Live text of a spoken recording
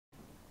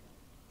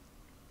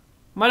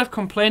Might have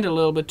complained a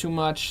little bit too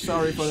much.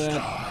 Sorry for that.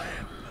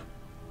 Time.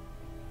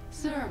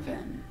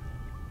 ZUVRAN.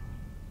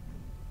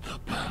 The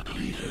pack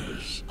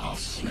leaders are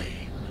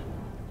slain.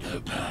 Their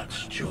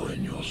packs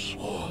join your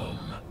swarm.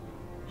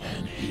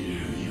 And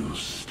here you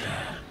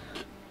stand,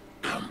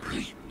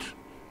 complete.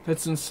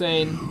 That's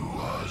insane. You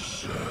are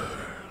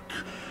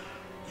zerg.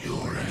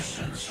 Your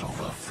essence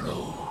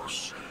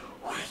overflows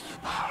with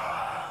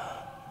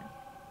power.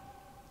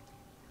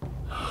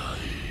 I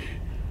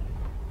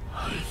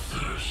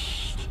thirst.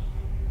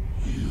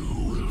 You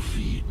will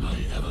feed my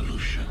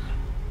evolution.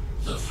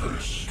 The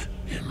first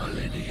in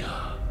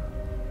millennia.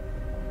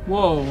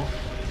 Whoa.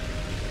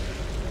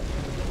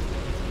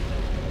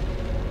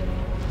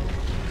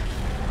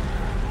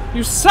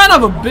 You son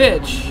of a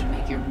bitch!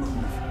 Make your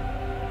move.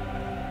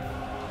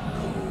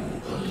 No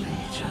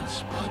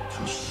allegiance but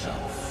to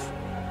self.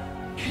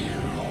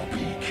 Kill or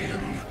be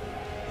killed.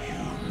 You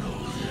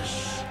know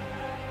this.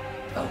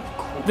 Of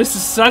course. This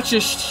is such a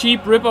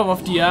cheap ripoff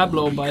of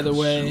Diablo, by the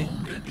way.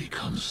 And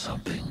become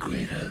something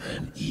greater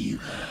than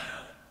either.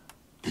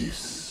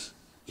 This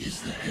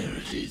is the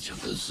heritage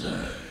of the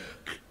Zerg.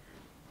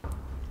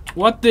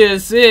 What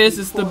this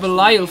is the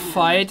Belial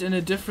fight in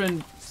a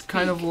different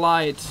kind of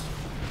light.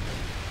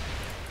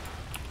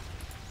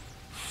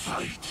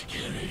 Fight,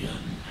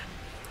 Kerrigan.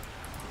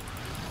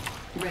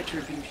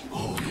 Retribution.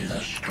 Only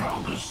the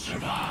strongest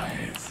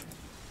survive.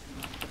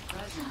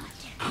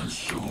 Present.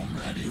 Consume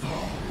and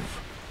evolve.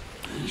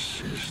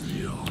 This is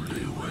the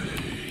only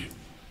way.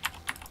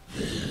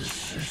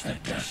 This is the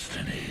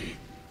destiny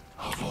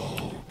of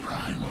all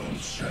primal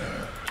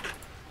Zerg.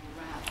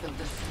 Wrath of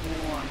the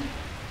Swarm.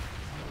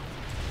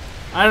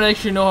 I don't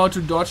actually know how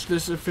to dodge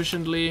this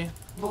efficiently.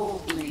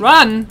 Boldly.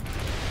 Run!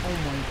 Oh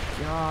my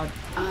god.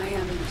 I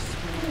am the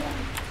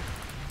Swarm.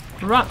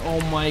 Run!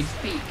 Oh my.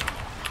 Speak.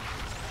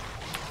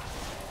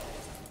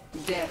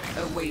 Death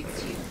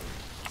awaits you.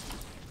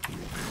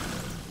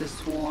 The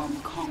Swarm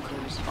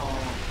conquers all.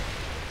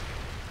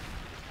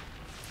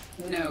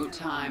 No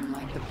time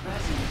like the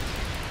present.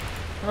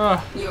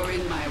 Ugh. You're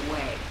in my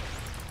way.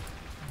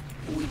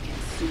 We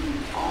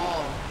consume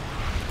all.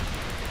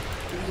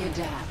 We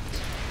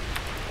adapt.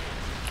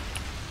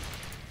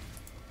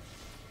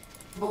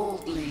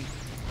 Boldly.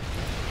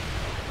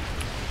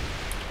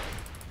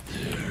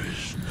 There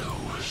is no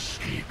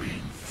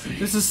escaping fate.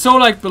 This is so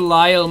like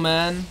Belial,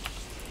 man.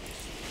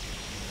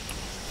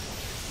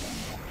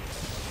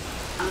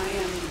 I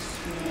am the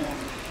Swarm.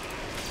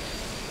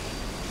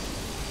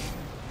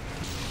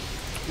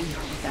 We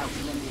are without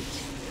limit.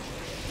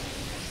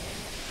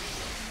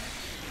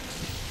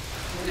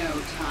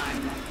 No time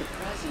like the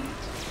present.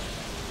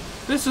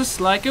 This is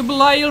like a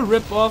Belial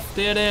ripoff.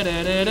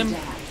 Da-da-da-da-dum.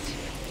 Adapt.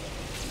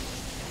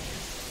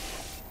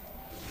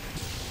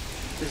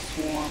 The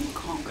Swarm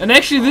conquers. And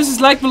actually, this is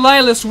like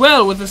Belial as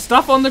well, with the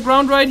stuff on the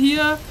ground right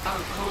here. Our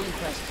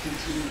conquest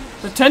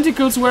continues. The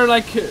tentacles were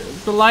like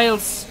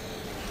Belial's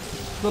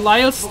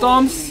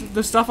stomps.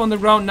 The stuff on the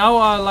ground now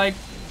are like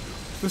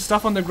the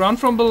stuff on the ground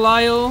from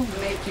Belial.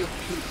 Make your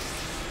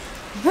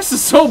peace. This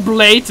is so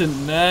blatant,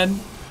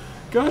 man.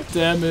 God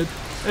damn it.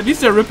 At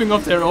least they're ripping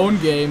off their own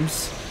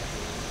games.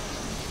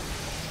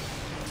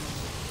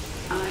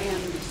 I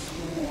am the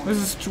Swarm. This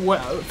is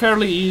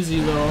fairly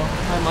easy though,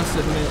 I must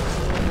admit.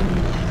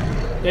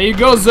 There you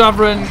go,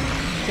 ZUVRAN.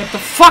 Get the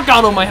fuck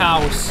out of my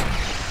house.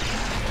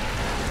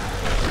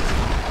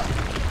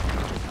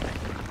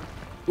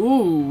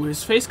 Ooh,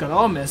 his face got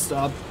all messed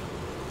up.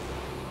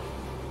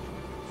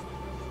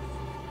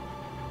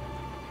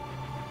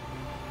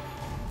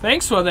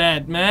 Thanks for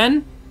that,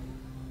 man.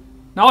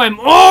 Now I'm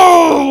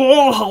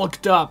all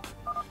hulked up.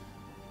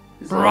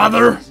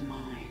 Brother. Is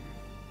mine.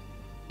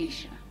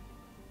 Isha,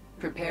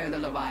 prepare the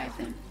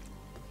Leviathan.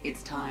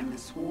 It's time the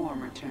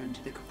Swarm return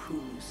to the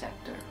Koprulu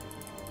sector.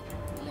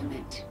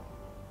 Limit.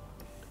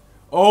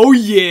 Oh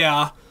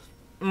yeah.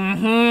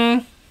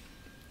 Mm-hmm.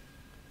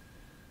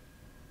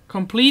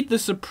 Complete the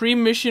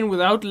Supreme mission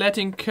without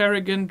letting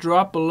Kerrigan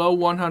drop below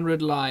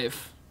 100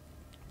 life.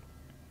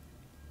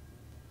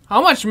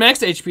 How much max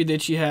HP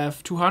did she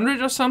have?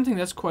 200 or something?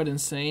 That's quite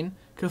insane.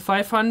 Kill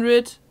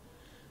 500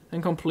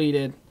 and complete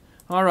it.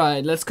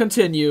 Alright, let's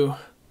continue.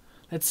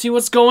 Let's see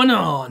what's going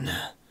on.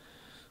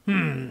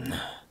 Oh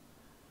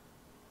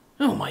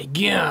my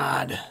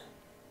god.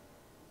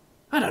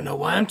 I don't know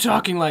why I'm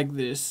talking like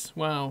this.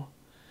 Wow.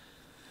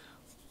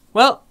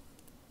 Well,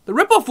 the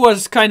ripoff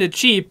was kind of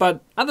cheap,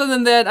 but other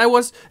than that, I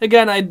was...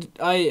 Again, I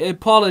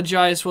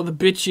apologize for the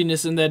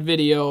bitchiness in that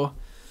video.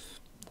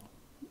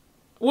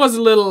 Was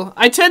a little...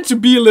 I tend to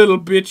be a little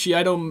bitchy.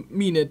 I don't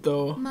mean it,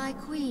 though. My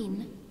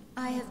queen,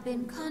 I have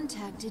been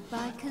contacted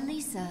by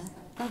Kalisa,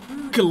 a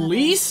brood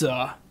Kalisa?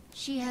 mother.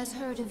 She has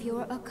heard of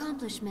your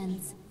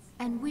accomplishments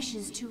and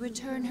wishes to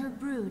return her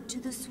brood to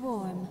the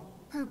swarm.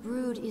 Her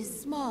brood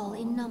is small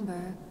in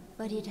number,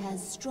 but it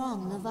has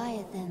strong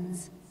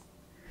leviathans.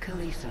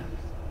 Kalisa,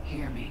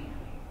 hear me.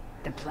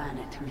 The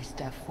planet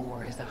Mistaf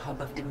 4 is a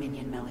hub of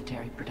Dominion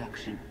military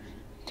production.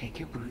 Take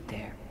your brood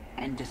there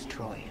and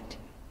destroy it.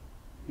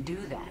 Do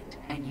that,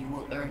 and you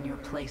will earn your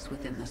place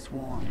within the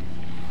swarm.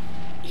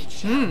 It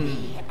shall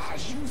be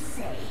as you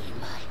say,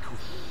 my queen.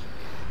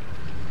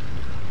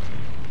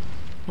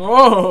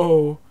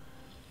 Oh.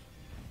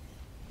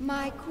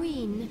 My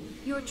queen,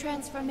 your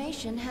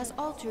transformation has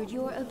altered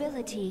your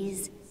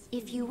abilities.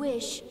 If you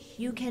wish,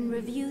 you can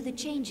review the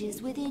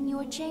changes within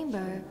your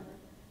chamber.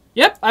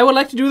 Yep, I would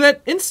like to do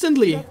that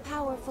instantly. The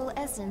powerful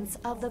essence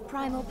of the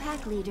primal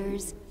pack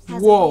leaders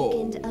has Whoa.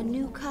 awakened a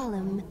new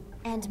column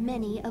and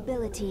many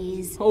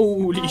abilities.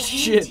 Holy As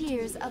shit. new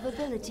tiers of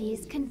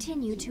abilities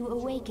continue to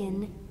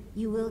awaken,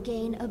 you will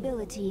gain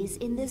abilities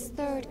in this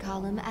third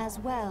column as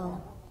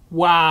well.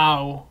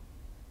 Wow.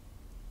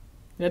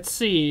 Let's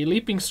see.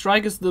 Leaping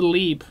strike is the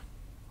leap.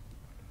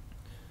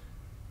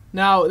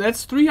 Now,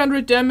 that's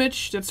 300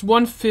 damage. That's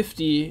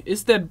 150.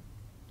 Is that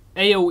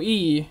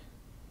AoE?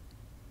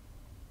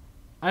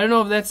 I don't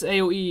know if that's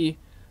AoE.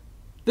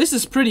 This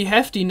is pretty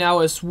hefty now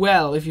as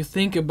well, if you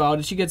think about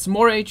it. She gets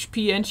more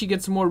HP and she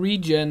gets more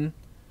regen.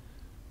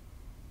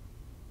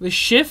 The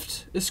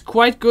shift is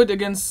quite good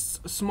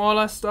against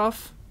smaller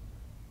stuff.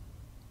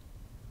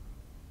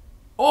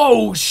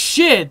 Oh,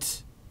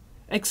 shit!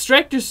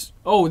 Extractors...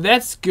 Oh,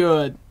 that's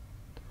good.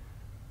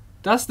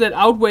 Does that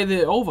outweigh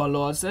the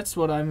overlords? That's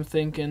what I'm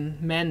thinking.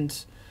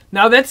 Meant.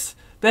 Now, that's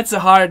a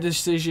hard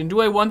decision.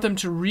 Do I want them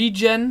to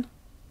regen?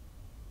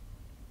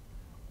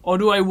 Or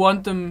do I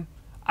want them...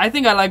 I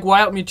think I like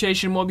wild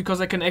mutation more because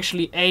I can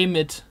actually aim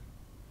it.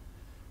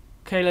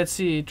 Okay, let's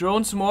see.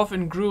 Drones morph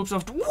in groups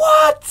of...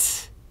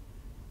 What?!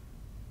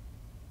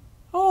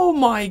 Oh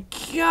my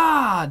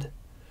god!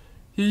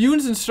 Your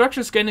units and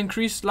structures gain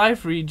increased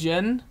life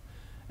regen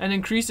and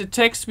increased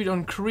attack speed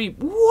on creep.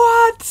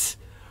 What?!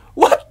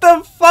 What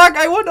the fuck?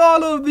 I want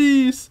all of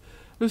these!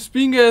 The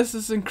spin gas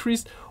is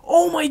increased.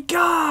 Oh my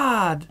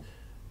god!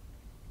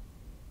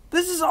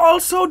 This is all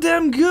so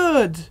damn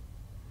good!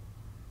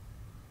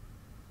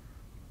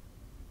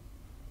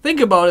 Think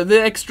about it,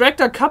 the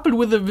extractor coupled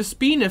with the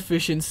Vespine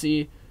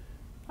efficiency.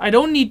 I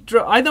don't need...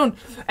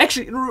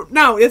 Actually,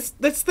 now,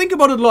 let's think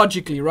about it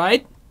logically,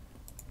 right?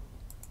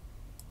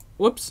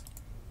 Whoops.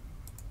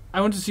 I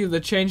want to see if the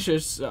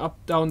changes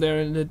up, down there,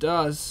 and it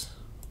does.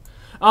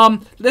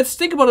 Let's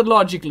think about it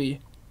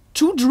logically.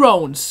 2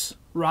 drones,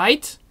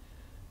 right?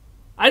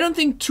 I don't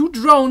think 2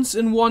 drones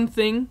in one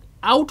thing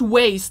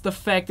outweighs the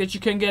fact that you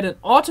can get an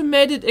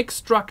automated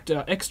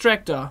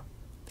extractor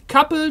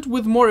coupled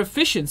with more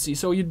efficiency,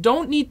 so you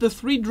don't need the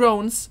 3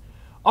 drones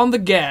on the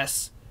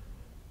gas.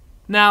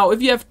 Now,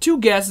 if you have 2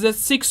 gases, that's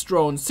 6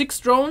 drones. 6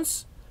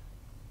 drones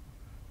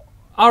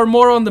are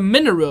more on the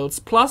minerals,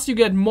 plus you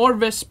get more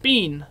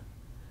Vespine.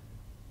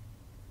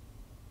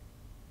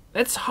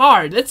 That's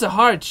hard. That's a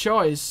hard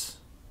choice.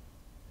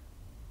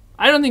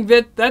 I don't think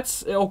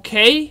that's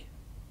okay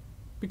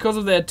because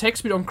of the attack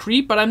speed on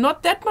creep, but I'm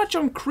not that much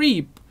on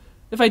creep.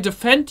 If I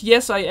defend,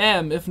 yes I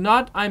am. If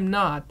not, I'm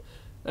not.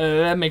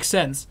 That makes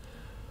sense.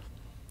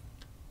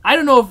 I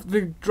don't know if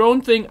the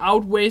drone thing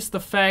outweighs the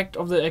fact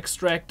of the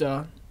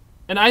extractor.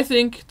 And I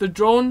think the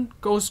drone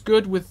goes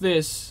good with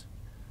this.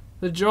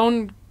 The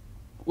drone...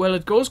 Well,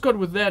 it goes good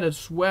with that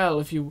as well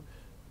if you...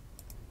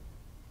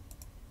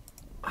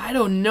 I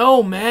don't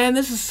know, man.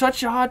 This is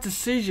such a hard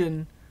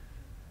decision.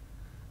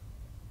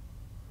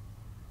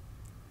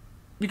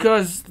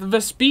 Because the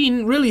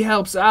Vespine really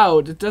helps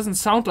out. It doesn't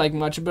sound like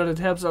much, but it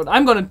helps out.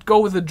 I'm gonna go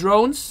with the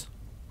drones.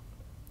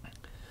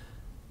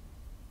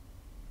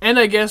 And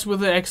I guess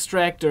with the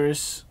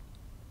extractors.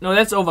 No,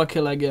 that's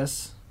overkill, I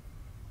guess.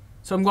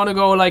 So I'm gonna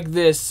go like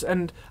this.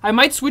 And I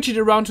might switch it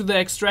around to the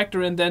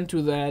extractor and then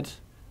to that.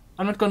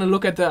 I'm not gonna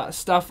look at the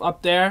stuff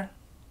up there.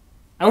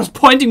 I was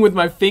pointing with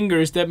my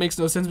fingers. That makes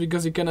no sense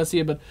because you cannot see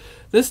it. But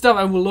this stuff,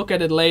 I will look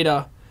at it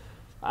later.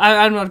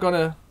 I'm not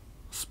gonna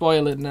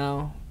spoil it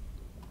now.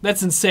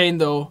 That's insane,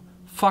 though.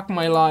 Fuck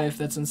my life.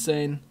 That's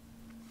insane.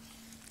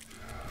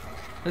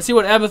 Let's see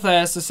what Abatha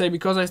has to say,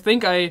 because I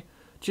think I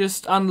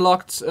just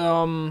unlocked,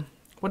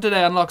 what did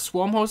I unlock?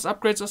 Swarm host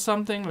upgrades or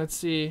something? Let's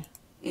see.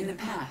 In the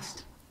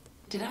past,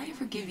 did I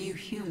ever give you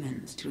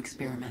humans to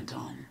experiment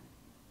on?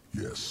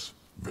 Yes,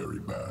 very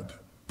bad.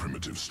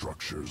 Primitive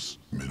structures,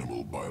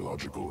 minimal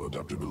biological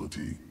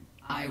adaptability.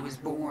 I was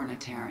born a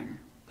Terran.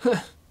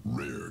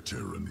 Rare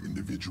Terran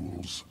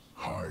individuals,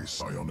 high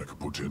psionic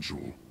potential,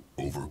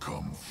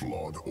 overcome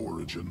flawed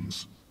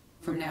origins.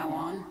 From now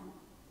on,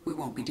 we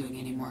won't be doing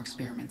any more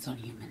experiments on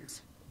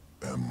humans.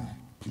 Am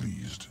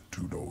pleased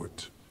to know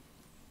it.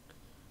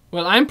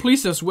 Well, I'm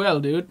pleased as well,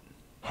 dude.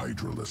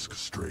 Hydralisk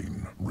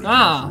strain ready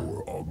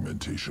for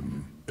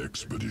augmentation.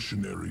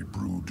 Expeditionary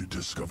brood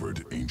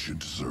discovered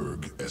ancient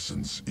zerg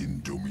essence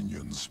in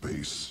Dominion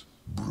space.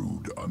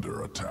 Brood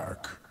under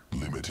attack.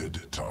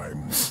 Limited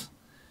time.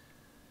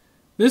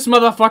 This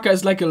motherfucker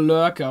is like a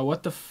lurker.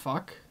 What the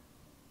fuck?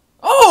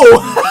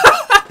 Oh!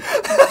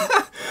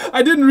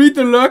 I didn't read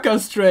the lurker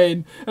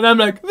strain. And I'm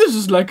like, this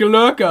is like a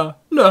lurker.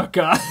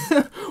 Lurker.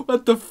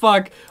 What the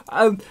fuck?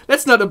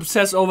 Let's not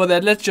obsess over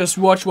that. Let's just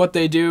watch what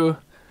they do.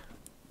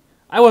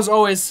 I was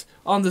always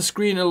on the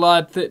screen a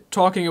lot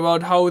talking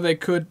about how they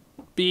could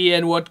be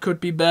and what could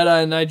be better.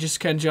 And I just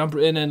can jump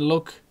in and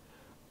look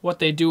what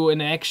they do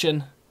in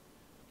action.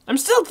 I'm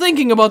still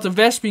thinking about the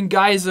Vespene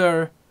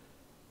Geyser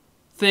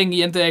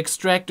thingy and the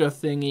extractor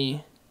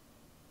thingy.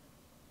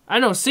 I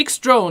know, 6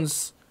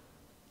 drones.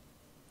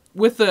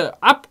 With the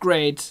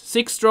upgrade,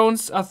 6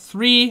 drones are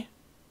 3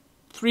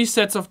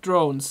 sets of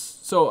drones.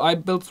 So I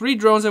built 3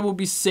 drones, that would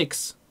be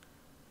 6.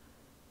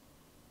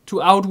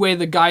 To outweigh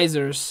the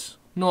geysers.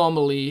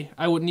 Normally,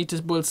 I would need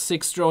to build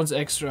 6 drones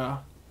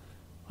extra.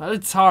 Well,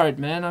 it's hard,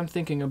 man. I'm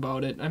thinking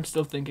about it. I'm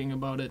still thinking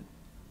about it.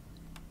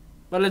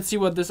 But let's see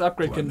what this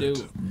upgrade can do.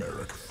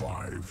 Merrick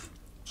 5.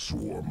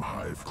 Swarm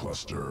hive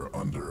cluster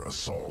under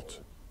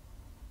assault.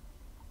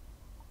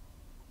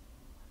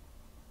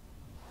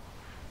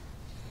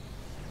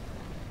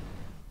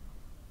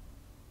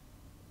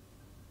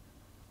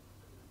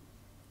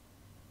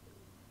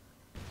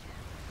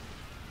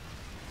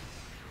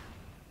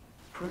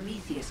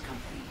 Prometheus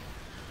Company,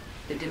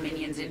 the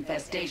Dominion's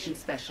infestation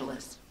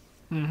specialist.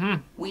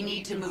 We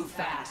need to move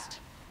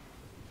fast.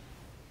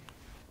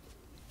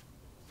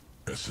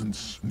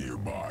 Essence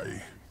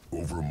nearby.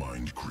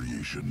 Overmind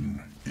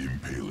creation.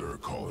 Impaler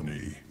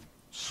colony.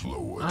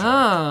 Slow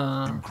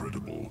attack.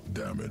 Incredible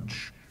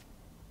damage.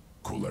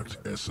 Collect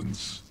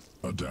essence.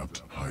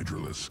 Adapt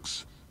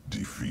hydralisks.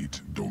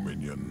 Defeat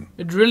Dominion.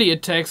 It really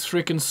attacks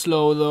freaking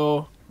slow,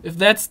 though. If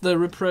that's the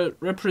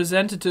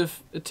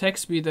representative attack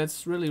speed,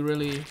 that's really,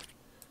 really...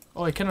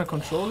 Oh, I cannot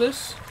control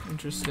this?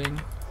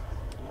 Interesting.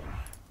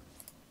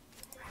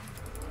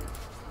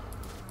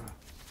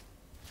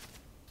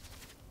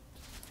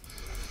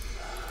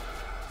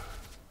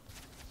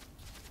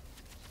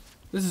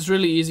 This is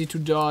really easy to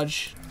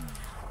dodge.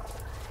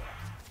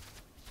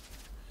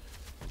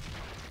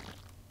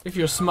 If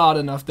you're smart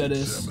enough, that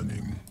is.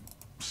 Examining.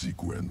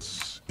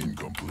 Sequence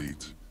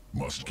incomplete.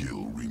 Must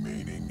kill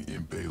remaining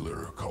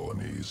impaler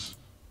colonies.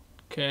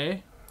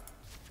 Okay.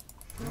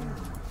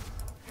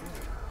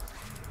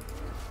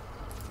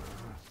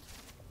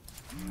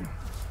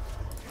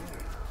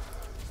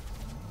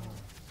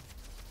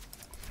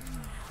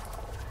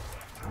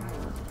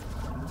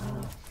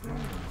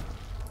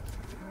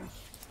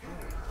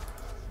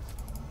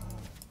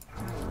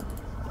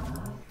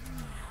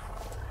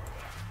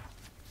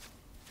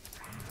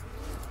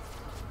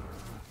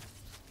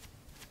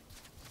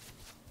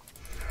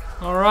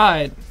 All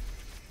right.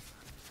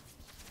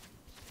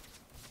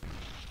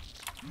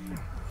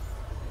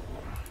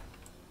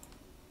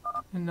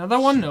 Another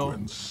one? No.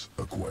 Sequence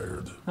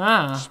acquired.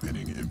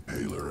 Spinning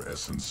impaler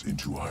essence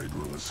into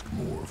hydralisk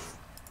morph.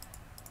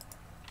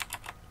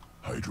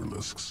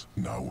 Hydralisks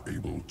now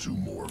able to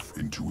morph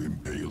into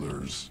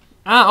impalers.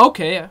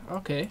 Okay,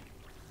 okay.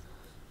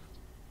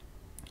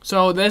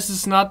 So this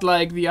is not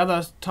like the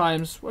other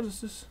times. What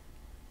is this?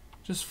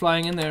 Just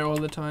flying in there all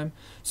the time.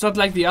 It's not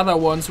like the other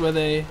ones where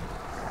they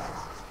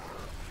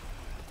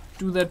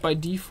do that by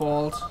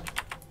default.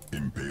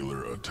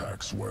 Impaler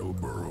attacks while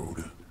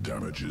burrowed.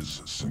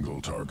 Damages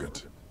single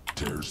target.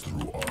 Tears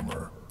through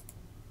armor.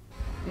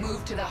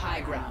 Move to the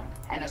high ground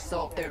and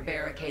assault their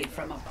barricade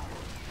from above.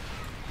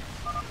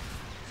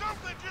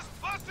 Something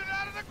just busted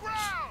out of the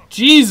ground!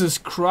 Jesus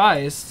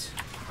Christ.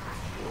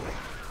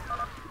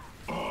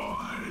 Oh,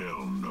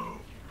 hell no.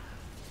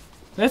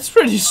 That's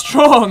pretty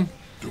strong.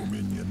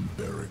 Dominion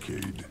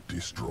barricade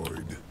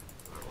destroyed.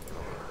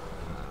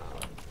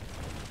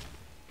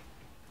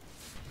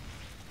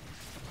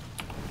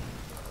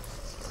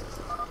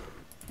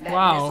 That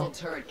wow. missile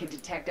turret can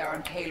detect our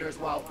impalers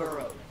while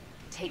burrowed.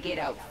 Take it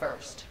out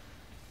first.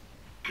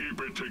 Keep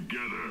it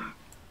together.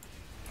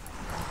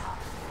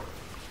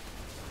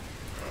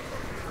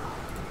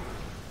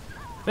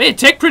 They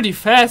attack pretty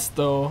fast,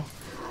 though.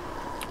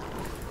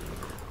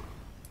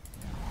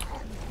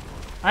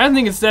 I don't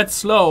think it's that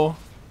slow.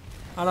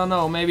 I don't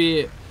know,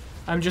 maybe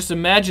I'm just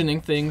imagining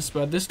things,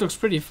 but this looks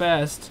pretty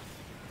fast.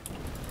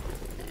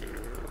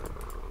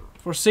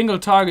 For single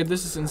target,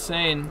 this is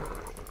insane.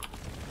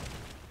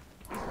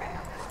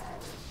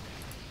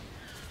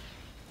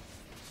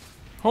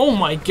 Oh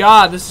my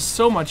god, this is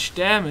so much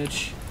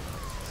damage.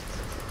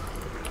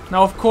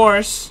 Now, of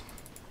course,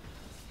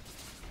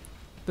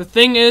 the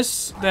thing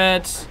is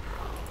that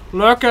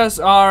lurkers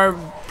are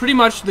pretty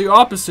much the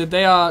opposite.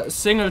 They are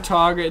single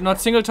target, not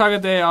single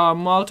target, they are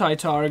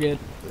multi-target.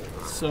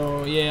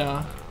 So,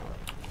 yeah.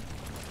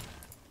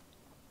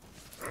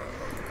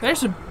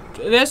 There's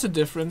a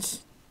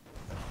difference.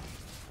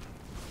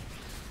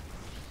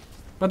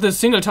 But the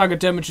single target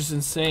damage is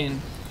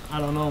insane. I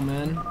don't know,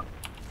 man.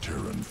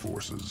 Terran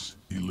forces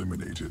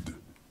eliminated.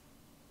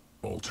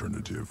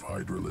 Alternative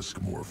hydralisk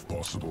morph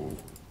possible.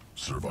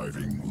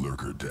 Surviving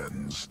lurker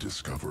dens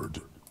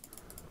discovered.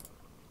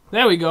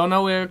 There we go,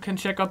 now we can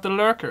check out the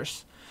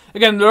lurkers.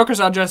 Again, lurkers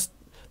are just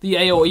the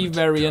AoE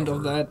variant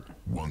of that.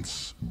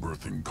 Once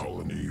birthing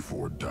colony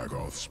for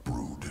Dagoth's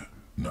brood.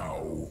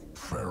 Now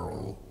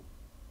feral.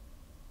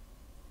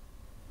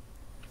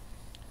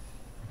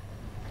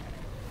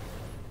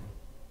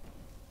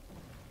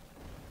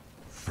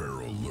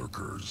 Feral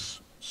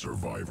lurkers.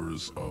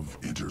 Survivors of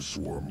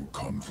interswarm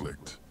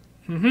conflict.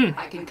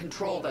 I can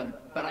control them,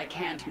 but I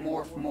can't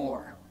morph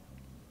more.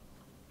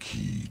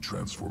 Key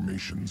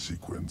transformation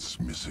sequence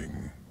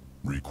missing.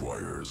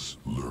 requires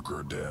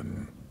lurker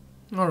den.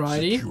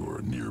 Alrighty.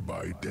 Secure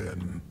nearby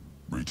den.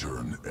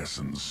 Return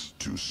essence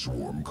to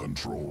swarm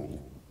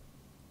control.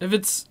 If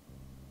it's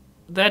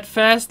that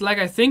fast like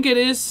I think it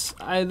is,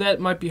 that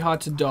might be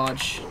hard to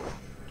dodge.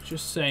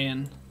 Just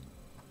saying.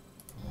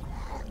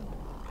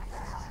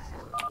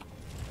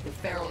 The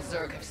feral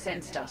zerg have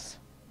sensed us.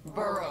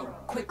 Burrow,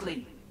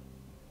 quickly.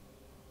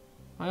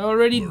 I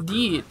already Lurker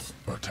did.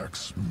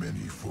 attacks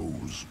many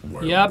foes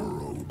while Yep.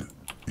 burrowed.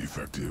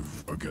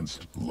 Effective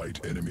against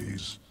light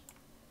enemies.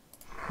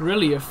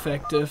 Really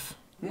effective.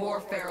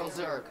 More feral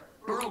zerg.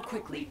 Burrow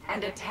quickly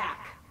and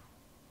attack.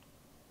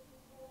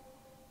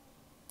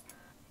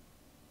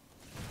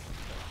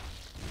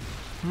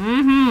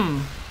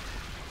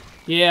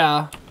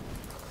 Yeah.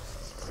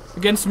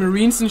 Against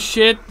marines and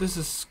shit, this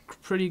is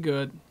pretty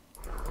good.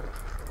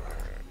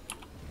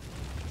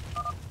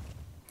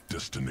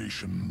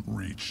 Destination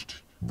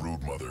reached.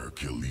 Broodmother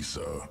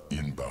Kilisa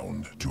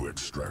inbound to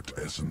extract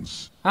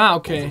essence. Ah,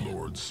 okay.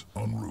 Overlords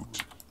en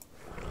route.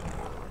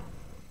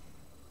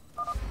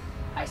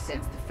 I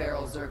sense the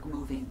feral zerg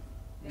moving.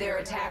 They're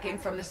attacking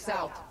from the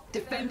south.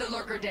 Defend the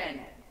lurker den.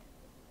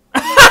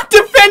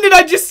 Defend it!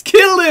 I just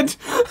killed it!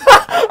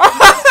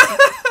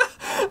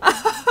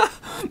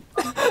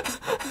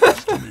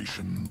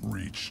 Destination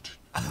reached.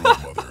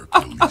 Broodmother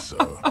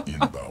Kilisa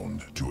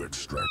inbound to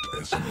extract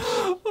essence.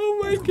 Oh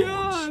my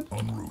god.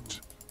 Overlords en route.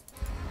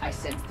 I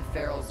sense the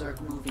feral zerg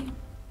moving.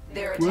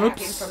 They're attacking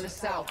Whoops. from the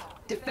south.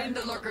 Defend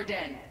the lurker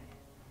den.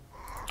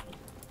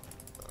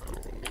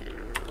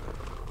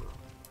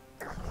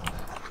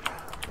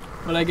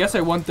 Well, I guess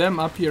I want them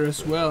up here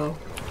as well.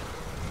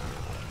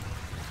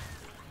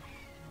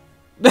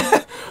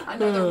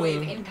 Another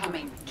wave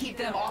incoming. Keep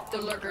them off the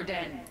lurker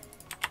den.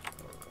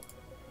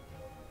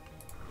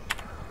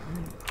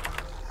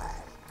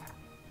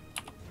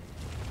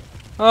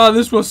 Oh,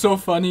 this was so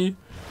funny.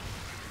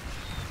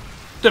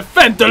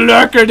 Defend the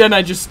lurker, then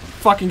I just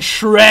fucking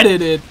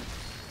shredded it.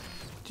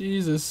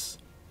 Jesus.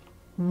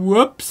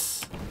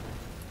 Whoops.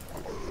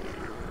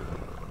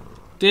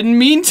 Didn't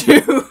mean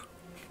to.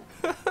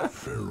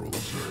 Feral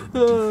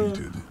Zerg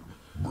defeated.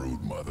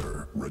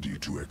 Broodmother ready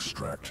to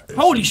extract essence.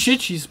 Holy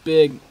shit, she's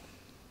big.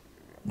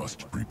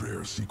 Must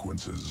prepare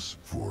sequences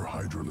for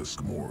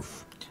Hydralisk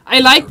morph. I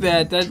like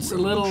that. That's a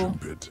little Evolution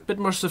pit. bit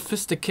more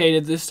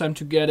sophisticated this time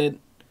to get it.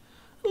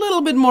 A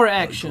little bit more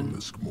action.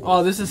 Hydralisk morph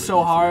Oh, this is so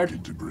ready for hard.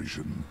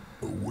 Integration.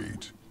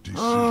 Await decision.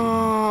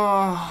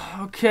 Oh,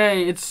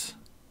 okay. It's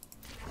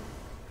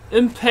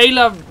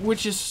Impaler,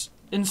 which is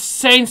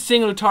insane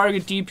single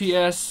target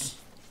DPS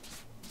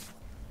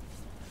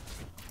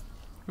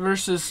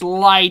versus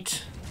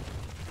light.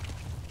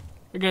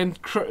 Again,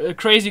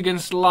 crazy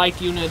against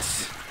light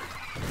units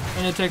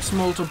and attacks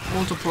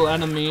multiple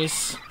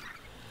enemies.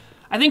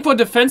 I think for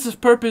defensive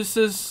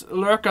purposes,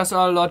 lurkers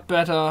are a lot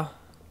better.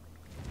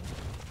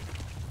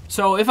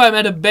 So if I'm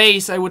at a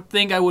base, I would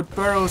think I would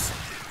burrow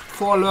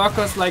 4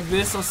 lurkers like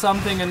this or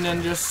something, and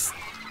then just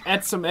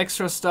add some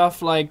extra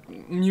stuff like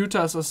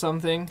mutas or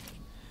something.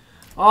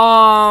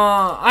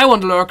 I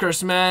want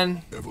lurkers,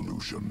 man.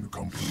 Evolution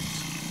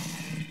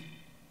complete.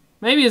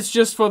 Maybe it's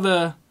just for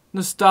the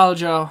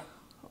nostalgia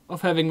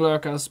of having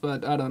lurkers,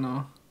 but I don't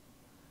know.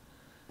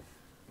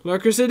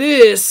 Lurkers it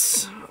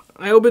is.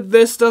 I hope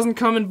this doesn't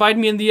come and bite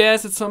me in the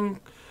ass at some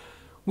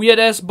weird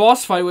ass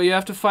boss fight where you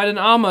have to fight an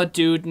armored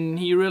dude and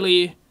he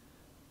really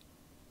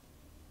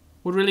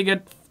would really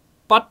get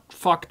butt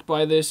fucked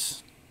by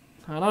this.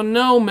 I don't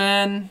know,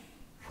 man.